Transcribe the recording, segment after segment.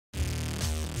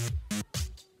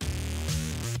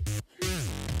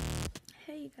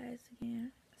Hey guys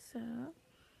again. So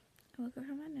I woke up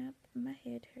from my nap and my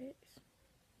head hurts.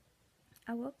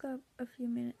 I woke up a few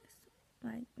minutes,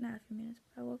 like not a few minutes,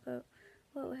 but I woke up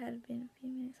what had been a few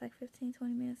minutes, like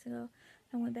 15-20 minutes ago.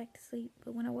 I went back to sleep,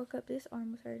 but when I woke up this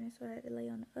arm was hurting, so I had to lay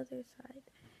on the other side.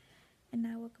 And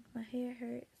now I woke up, my hair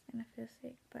hurts and I feel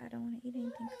sick, but I don't want to eat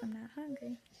anything because I'm not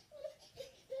hungry.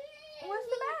 What's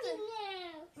the matter?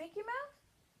 Mickey Mouse?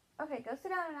 Okay, go sit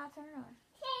down and I'll turn it on.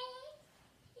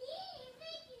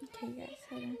 Okay guys,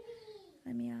 hold on.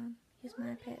 Let me use my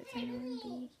iPad to turn on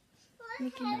the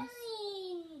Mickey Mouse.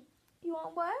 You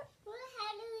want what?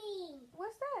 Halloween.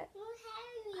 What's that?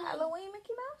 Halloween. Halloween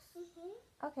Mickey Mouse? Mm-hmm.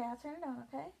 Okay, I'll turn it on,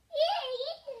 okay?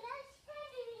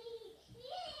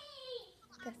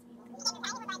 That's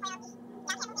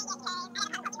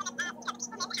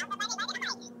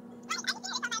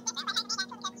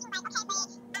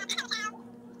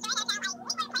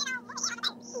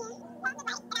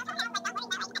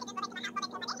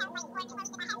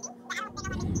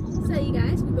So you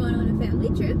guys, we're going on a family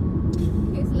trip.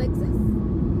 Here's Alexis,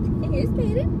 and here's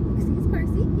Kaden, here's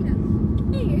Percy, you know,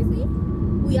 and here's me.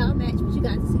 We all match, but you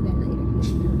guys will see that later.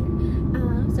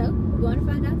 So we're going to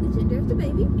find out the gender of the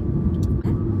baby.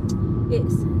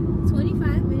 It's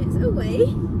 25 minutes away.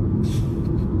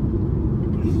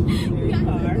 Very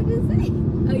far.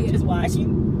 Oh, yeah.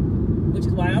 Which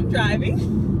is why I'm driving.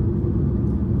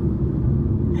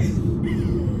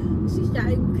 She's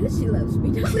driving because she loves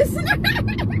me. Don't listen to her.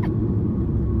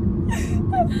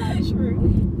 That's not true.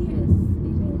 Yes, it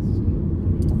is true.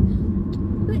 It is.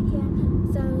 But yeah,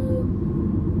 so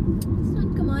just want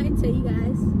to come on and tell you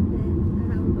guys that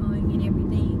how we're going and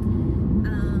everything.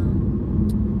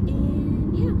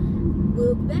 And yeah,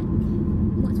 we'll be back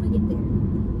once we get there.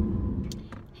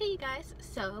 Hey you guys,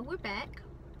 so we're back.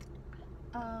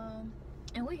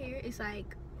 And we're here. It's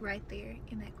like right there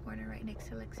in that corner, right next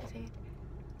to Alexis' head.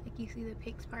 Like you see the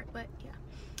pigs part, but yeah,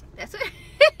 that's it.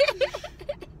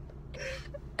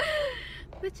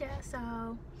 But yeah,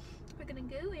 so we're gonna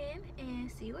go in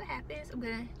and see what happens. I'm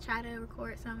gonna try to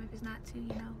record some if it's not too,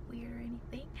 you know, weird or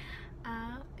anything.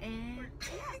 And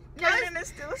Kaden is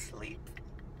still asleep.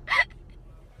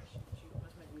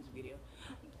 Let's make a music video.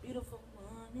 Beautiful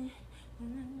morning.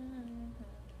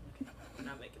 We're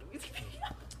not making a music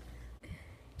video.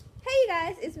 hey you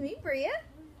guys, it's me, Bria,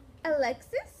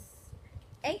 Alexis,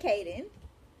 and Kaden.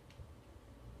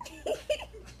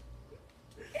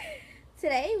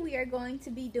 Today we are going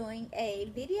to be doing a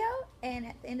video, and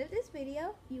at the end of this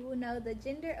video you will know the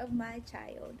gender of my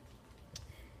child.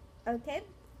 Okay,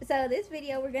 so this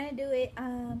video we're gonna do it,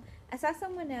 I saw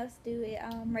someone else do it,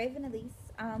 Raven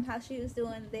Elise, how she was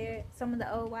doing some of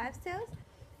the old wives' tales,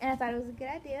 and I thought it was a good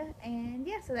idea. And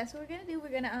yeah, so that's what we're gonna do. We're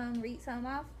gonna read some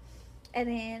off, and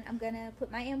then I'm gonna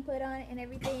put my input on it and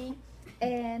everything,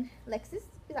 and Lexis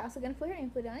is also gonna put her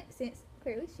input on it since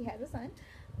clearly she has a son.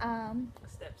 A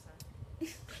stepson.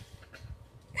 It's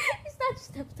not your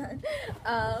stepson.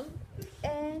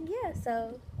 And yeah,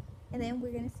 so, and then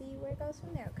we're gonna see where it goes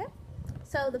from there. Okay,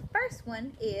 so the first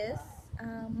one is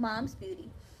mom's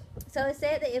beauty. So it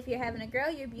said that if you're having a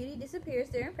girl, your beauty disappears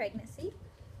during pregnancy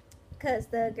because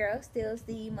the girl steals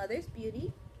the mother's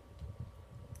beauty.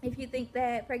 If you think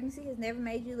that pregnancy has never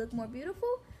made you look more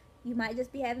beautiful, you might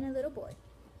just be having a little boy.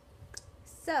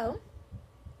 So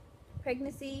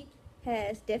pregnancy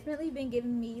has definitely been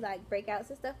giving me like breakouts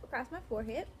and stuff across my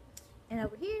forehead and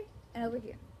over here and over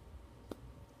here.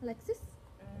 Alexis?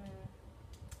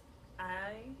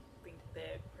 I think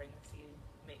that pregnancy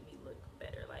made me look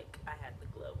better, like I had the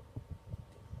glow.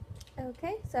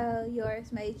 Okay, so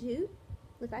yours made you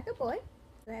look like a boy.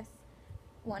 That's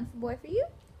one for boy for you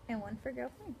and one for girl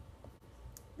for me.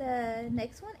 The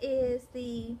next one is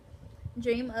the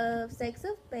dream of sex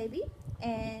of baby,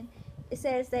 and it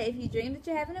says that if you dream that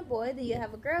you're having a boy, then you'll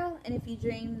have a girl, and if you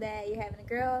dream that you're having a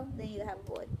girl, then you'll have a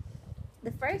boy.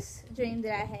 The first dream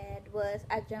that I had was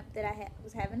I dreamt that I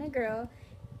was having a girl,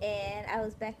 and I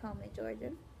was back home in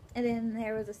Georgia. And then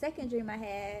there was a second dream I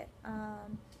had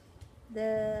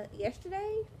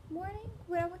yesterday morning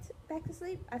when I went back to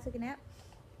sleep. I took a nap,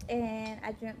 and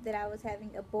I dreamt that I was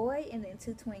having a boy and then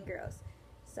 2 twin girls.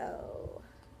 So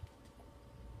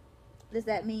does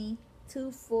that mean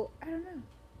 2 for, I don't know.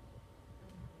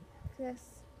 That's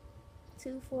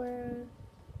 2 for a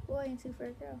boy and 2 for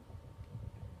a girl.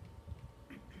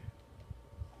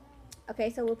 Okay,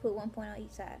 so we'll put 1 point on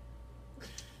each side.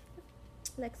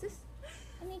 Alexis,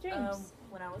 any dreams?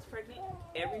 When I was pregnant,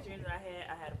 every dream that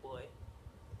I had a boy.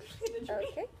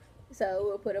 Okay, so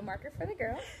we'll put a marker for the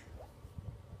girl.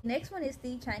 Next one is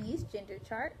the Chinese gender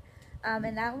chart,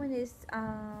 and that one is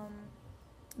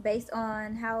based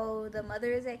on how the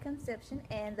mother is at conception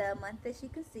and the month that she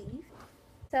conceived.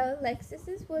 So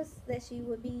Lexus's was that she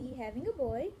would be having a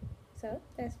boy. So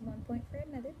that's 1 point for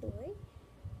another boy.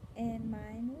 And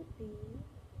mine would be,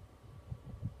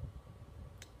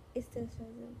 it still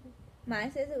shows it.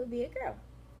 Mine says it would be a girl.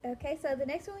 Okay, so the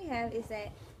next one we have is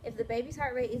that if the baby's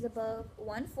heart rate is above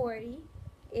 140,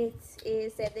 it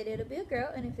is said that it'll be a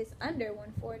girl, and if it's under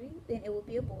 140, then it will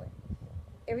be a boy.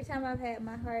 Every time I've had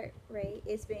my heart rate,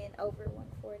 it's been over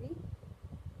 140.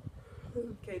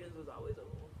 Cadence was always over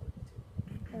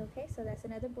 142. Okay, so that's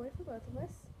another boy for both of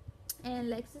us. And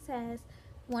Lexus has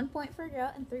 1 point for a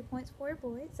girl and 3 points for a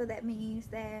boy. So that means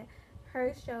that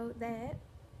hers showed that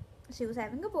she was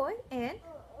having a boy, and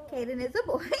Caden is a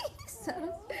boy.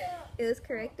 So it was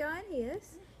correct on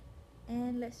his.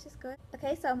 And let's just go.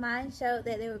 Okay, so mine showed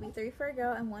that there would be 3 for a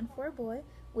girl and 1 for a boy,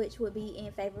 which would be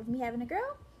in favor of me having a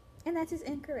girl. And that is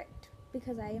incorrect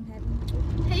because I am having a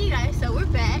boy. Hey, you guys, so we're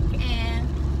back and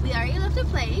we already left the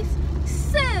place.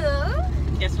 So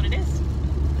Guess what it is?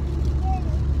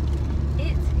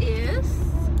 it is.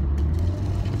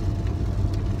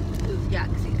 Ooh, y'all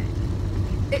can see that.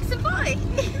 It's a boy.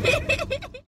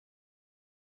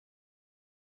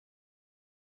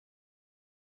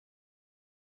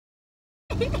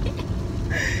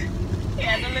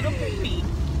 Yeah, the little baby.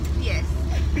 Yes.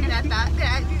 And I thought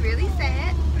that I'd be really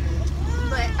sad,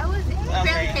 but I wasn't.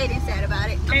 Okay. Really, Caden sad about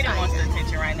it. Kaden wants the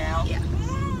attention right now. Yeah.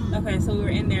 Okay, so we were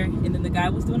in there, and then the guy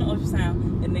was doing the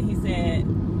ultrasound, and then he said,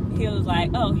 he was like,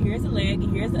 oh, here's a leg,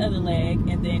 and here's the other leg,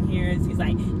 and then he's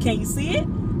like, can you see it?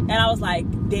 And I was like,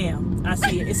 damn, I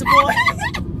see it. It's a boy.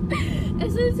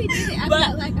 As soon as he did it, I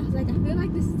was like, I feel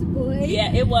like this is a boy.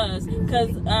 Yeah, it was,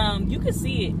 because you could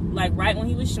see it, like, right when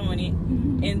he was showing it,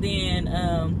 and then,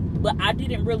 but I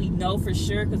didn't really know for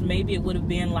sure, because maybe it would have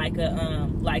been like a,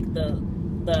 like the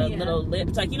little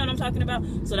lips, like, you know what I'm talking about?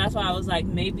 So that's why I was like,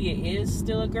 maybe it is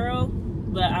still a girl,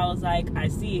 but I was like, I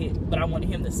see it, but I wanted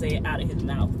him to say it out of his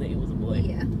mouth that it was a boy.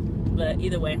 Yeah. But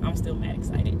either way, I'm still mad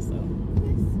excited, so.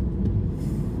 Yes.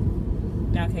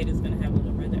 Now Kate is going to have a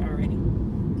little brother already.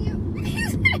 Yep.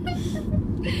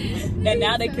 And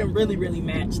now they can really, really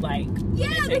match, like, Yeah,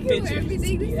 when they they take can wear pictures.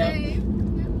 everything the Yep. same.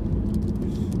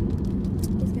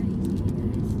 It's gonna be cute,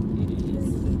 guys. It is.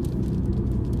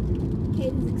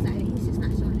 Caden's excited. He's just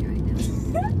not showing it right now.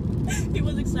 He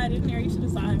was excited in there. You should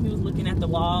have saw him. He was looking at the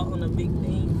wall on the big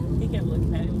thing. He kept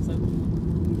looking at it. It was so cool.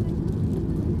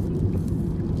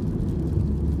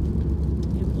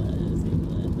 It was.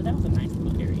 But that was a nice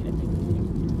little area to think.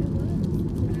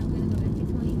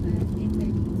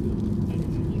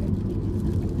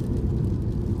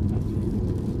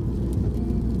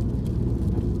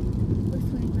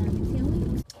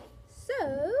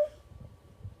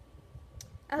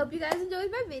 I hope you guys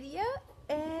enjoyed my video,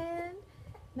 and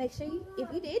make sure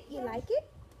if you did, you like it,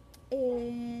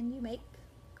 and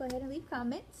go ahead and leave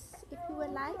comments if you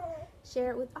would like.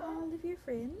 Share it with all of your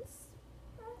friends,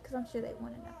 because I'm sure they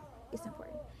want to know. It's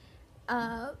important.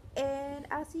 And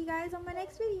I'll see you guys on my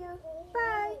next video.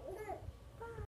 Bye.